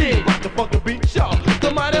Mike C, rock the funky beat, y'all.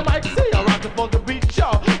 The mighty Mike C, I rock the funky beat,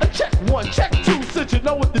 y'all. Check 1, check 2, since you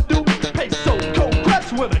know what to do. Peso, cold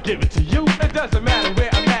press when I give it to you. It doesn't matter where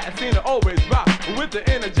I'm at, I've seen it over rock with the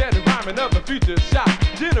energetic rhyming of a future shot.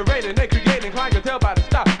 Generating and creating clientele by the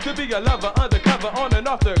stop. To be a lover undercover on and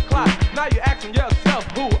off the clock. Now you're asking yourself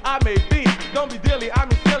who I may be. Don't be dilly, I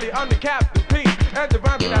mean silly, I'm the Captain P. And the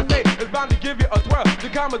rhyme that I say is bound to give you a twirl. The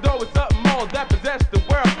Commodore is something more that possess the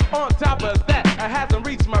world. On top of that, I hasn't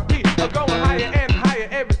reached my peak. I'm going higher and higher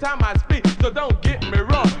every time I speak. So don't get me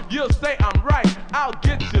wrong, you'll say I'm right. I'll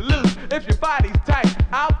get you loose if your body's tight.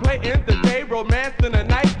 I'll play in the day, romance in the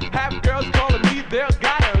night. Have girls calling me their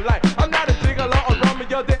guiding light. I'm not a gigolo or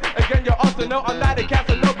Romeo. Then again, you also know I'm not a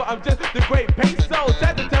Casanova. I'm just the great peso.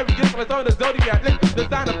 Sagittarius was on the zodiac list. The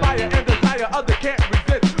sign of fire and desire, other can't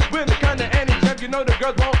resist. When it comes to any champ, you know the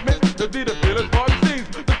girls won't miss. The be the feelings for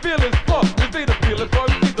MCs, the feelings for. The be the feelings for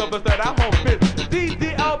MCs, of us that I won't miss.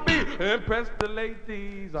 DDLB, impress the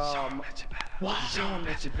ladies. Show 'em that you better. Wow. Show 'em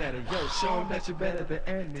that you better. Yo, show 'em that you better than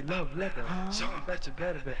any love letter. Show 'em that you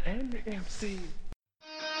better than any MC.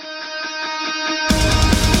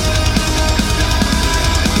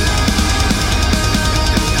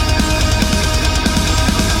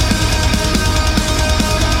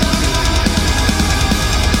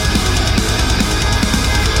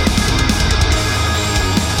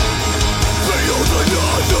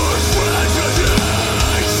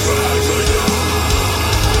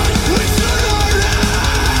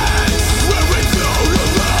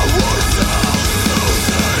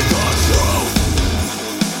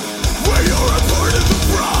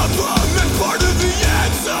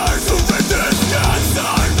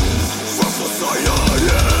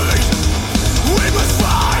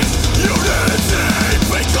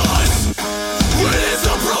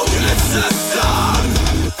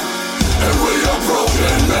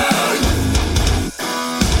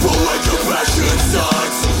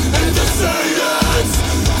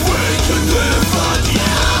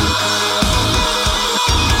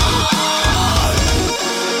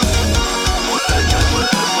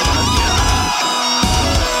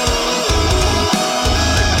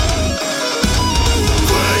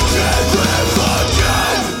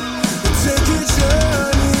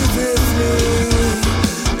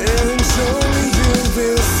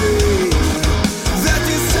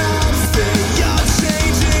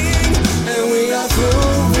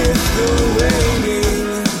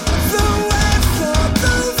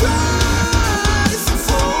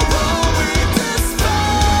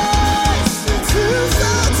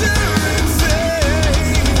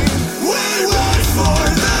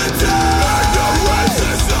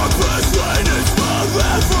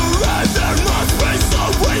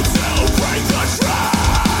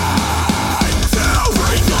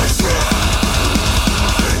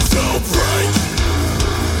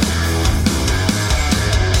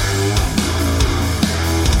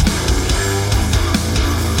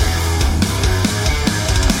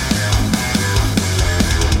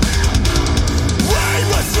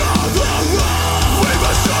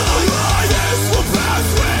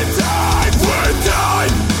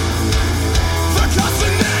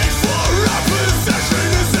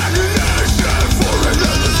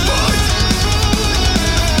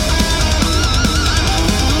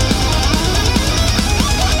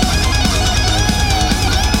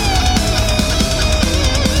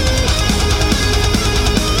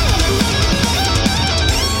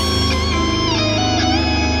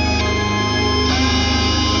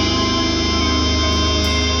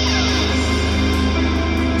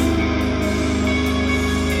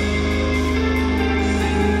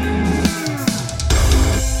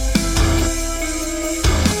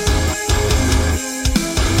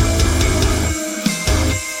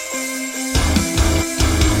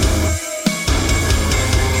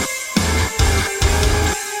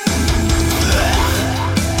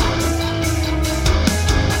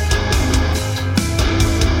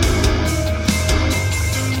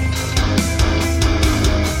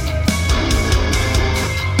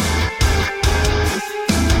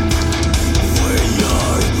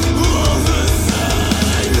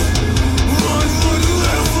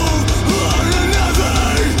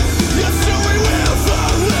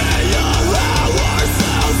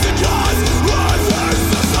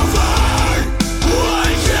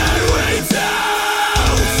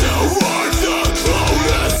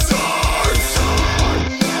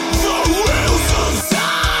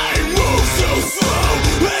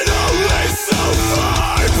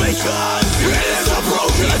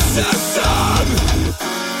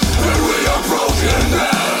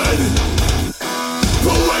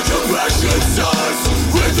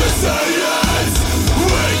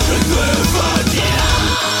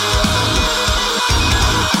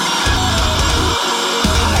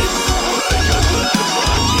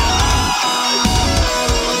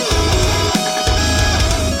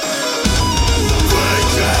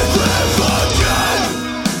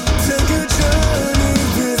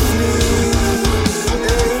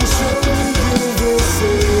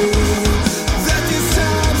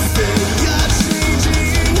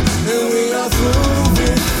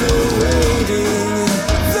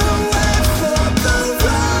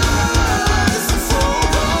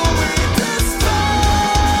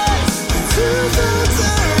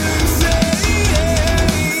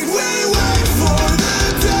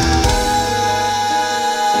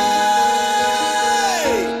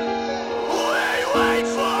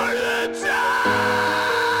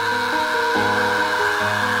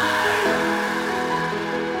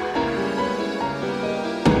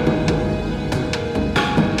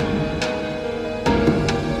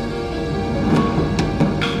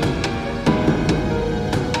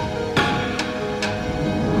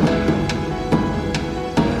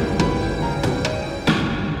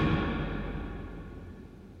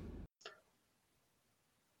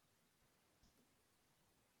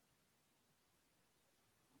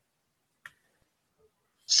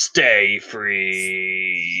 Stay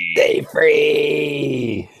free. Stay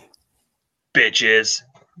free. Bitches.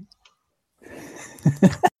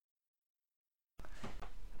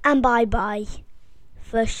 And bye-bye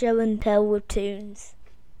for Show and Tell with Tunes.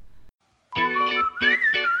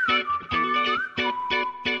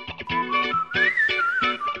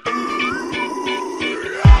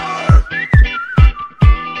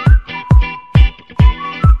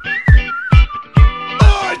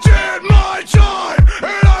 I did my time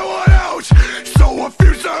and I went out, so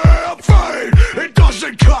refuse to have fate. It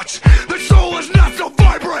doesn't cut, the soul is not so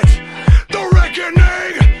vibrant. The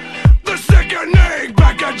reckoning, the sickening,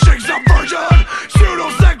 back at Jigs the Virgin.